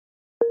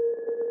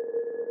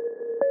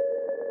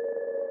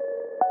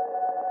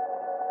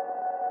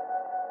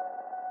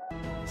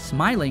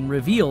Smiling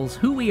reveals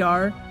who we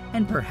are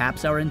and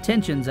perhaps our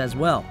intentions as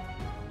well.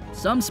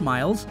 Some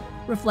smiles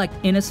reflect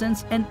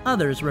innocence and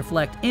others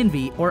reflect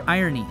envy or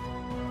irony.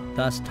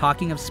 Thus,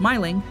 talking of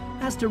smiling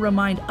has to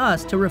remind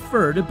us to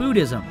refer to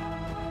Buddhism.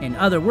 In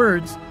other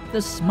words,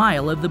 the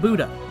smile of the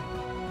Buddha.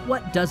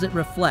 What does it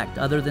reflect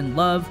other than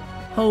love,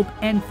 hope,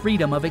 and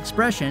freedom of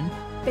expression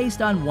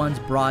based on one's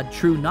broad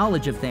true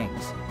knowledge of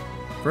things?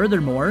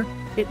 Furthermore,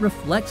 it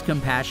reflects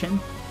compassion,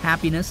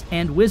 happiness,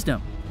 and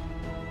wisdom.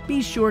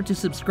 Be sure to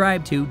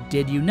subscribe to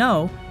Did You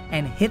Know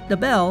and hit the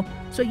bell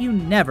so you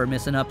never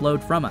miss an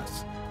upload from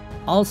us.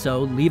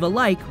 Also, leave a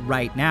like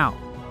right now.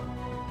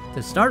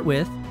 To start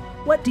with,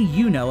 what do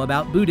you know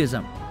about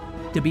Buddhism?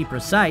 To be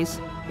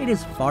precise, it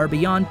is far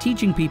beyond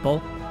teaching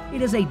people.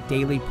 It is a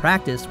daily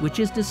practice which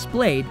is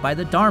displayed by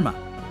the Dharma.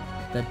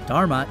 The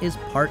Dharma is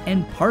part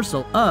and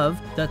parcel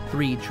of the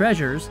three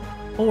treasures,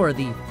 or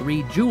the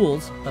three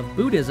jewels of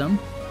Buddhism.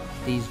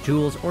 These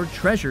jewels or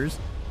treasures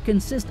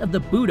consist of the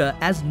Buddha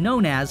as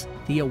known as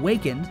the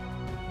awakened,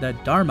 the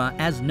Dharma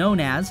as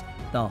known as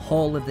the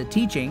whole of the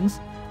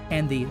teachings,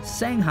 and the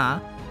Sangha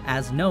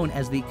as known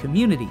as the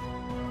community.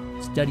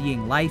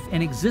 Studying life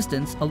and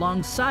existence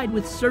alongside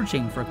with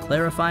searching for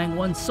clarifying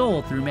one's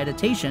soul through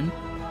meditation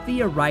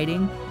via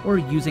writing or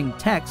using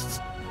texts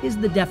is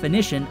the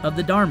definition of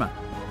the Dharma.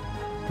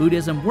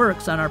 Buddhism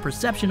works on our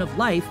perception of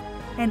life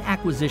and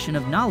acquisition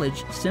of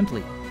knowledge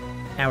simply.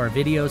 Our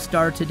video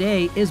star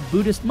today is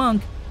Buddhist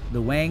monk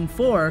Luang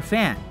Pho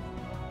Phan.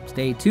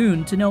 Stay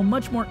tuned to know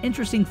much more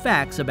interesting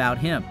facts about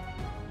him.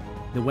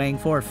 Luang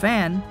Pho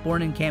Phan,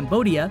 born in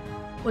Cambodia,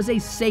 was a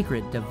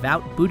sacred,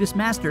 devout Buddhist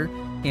master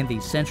in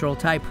the central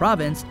Thai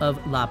province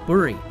of Lop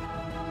Buri.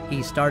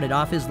 He started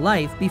off his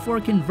life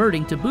before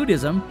converting to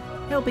Buddhism,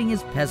 helping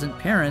his peasant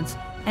parents,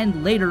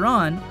 and later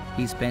on,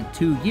 he spent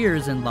 2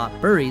 years in Lop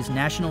Buri's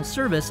national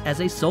service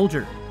as a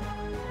soldier.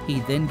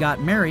 He then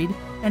got married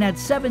and had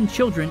 7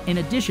 children in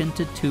addition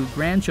to 2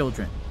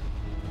 grandchildren.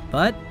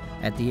 But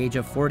at the age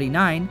of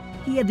 49,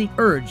 he had the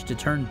urge to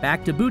turn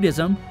back to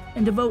Buddhism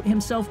and devote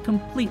himself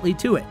completely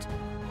to it.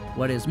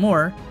 What is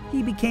more,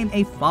 he became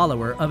a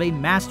follower of a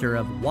master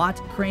of Wat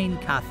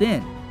Krane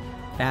Kathin.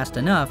 Fast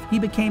enough, he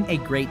became a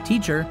great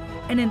teacher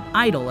and an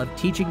idol of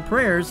teaching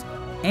prayers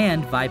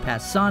and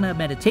vipassana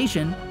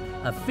meditation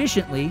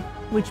efficiently,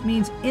 which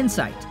means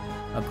insight,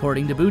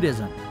 according to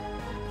Buddhism.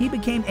 He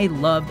became a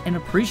loved and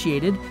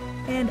appreciated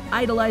and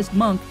idolized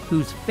monk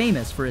who's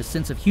famous for his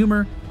sense of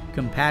humor,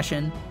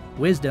 compassion,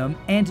 wisdom,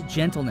 and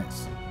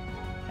gentleness.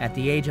 At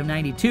the age of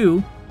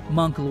 92,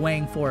 monk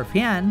Luang Pho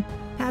Phan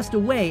passed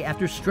away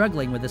after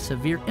struggling with a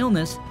severe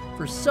illness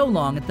for so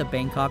long at the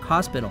Bangkok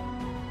hospital.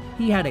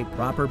 He had a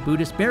proper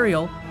Buddhist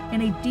burial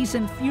and a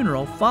decent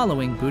funeral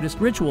following Buddhist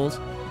rituals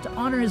to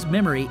honor his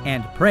memory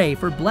and pray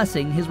for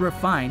blessing his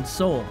refined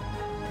soul.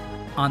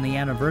 On the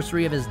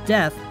anniversary of his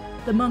death,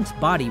 the monk's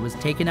body was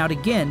taken out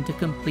again to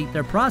complete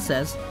their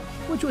process,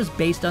 which was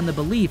based on the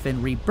belief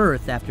in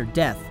rebirth after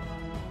death.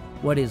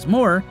 What is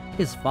more,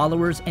 his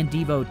followers and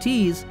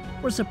devotees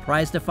were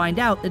surprised to find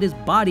out that his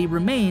body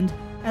remained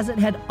as it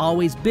had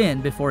always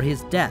been before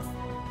his death.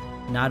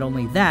 Not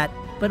only that,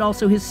 but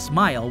also his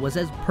smile was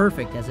as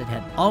perfect as it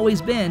had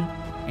always been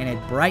and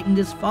had brightened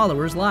his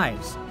followers'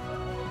 lives.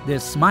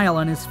 This smile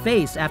on his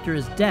face after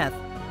his death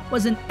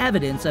was an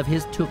evidence of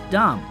his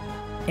tukdam.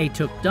 A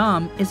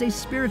tukdam is a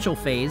spiritual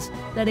phase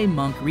that a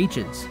monk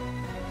reaches.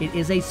 It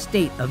is a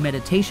state of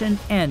meditation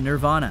and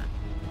nirvana.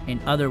 In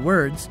other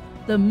words,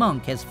 the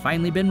monk has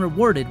finally been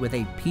rewarded with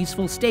a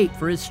peaceful state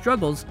for his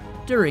struggles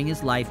during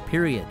his life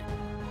period.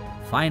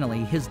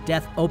 Finally, his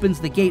death opens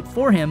the gate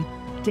for him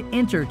to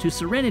enter to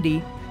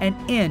serenity and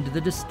end the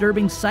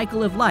disturbing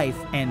cycle of life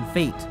and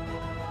fate.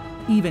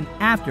 Even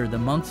after the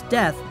monk's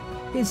death,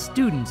 his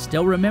students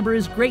still remember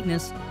his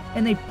greatness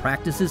and they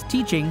practice his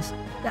teachings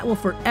that will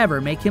forever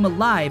make him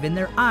alive in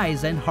their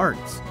eyes and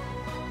hearts.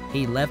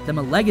 He left them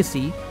a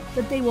legacy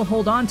that they will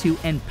hold on to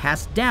and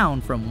pass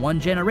down from one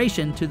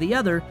generation to the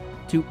other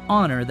to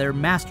honor their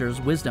master's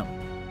wisdom.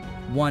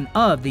 One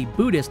of the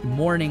Buddhist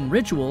mourning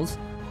rituals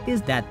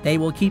is that they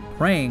will keep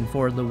praying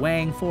for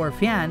Luang Pho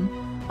Phan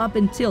up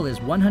until his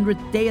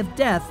 100th day of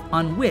death,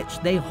 on which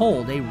they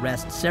hold a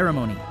rest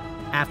ceremony.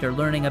 After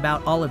learning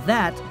about all of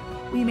that,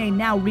 we may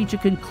now reach a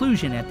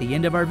conclusion at the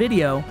end of our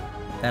video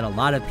that a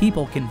lot of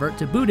people convert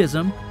to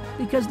Buddhism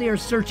because they are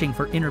searching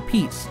for inner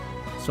peace,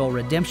 soul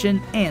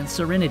redemption, and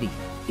serenity.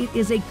 It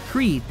is a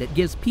creed that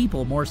gives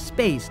people more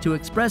space to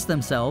express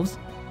themselves,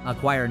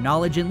 acquire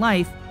knowledge in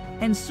life,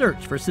 and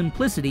search for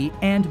simplicity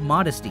and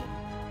modesty.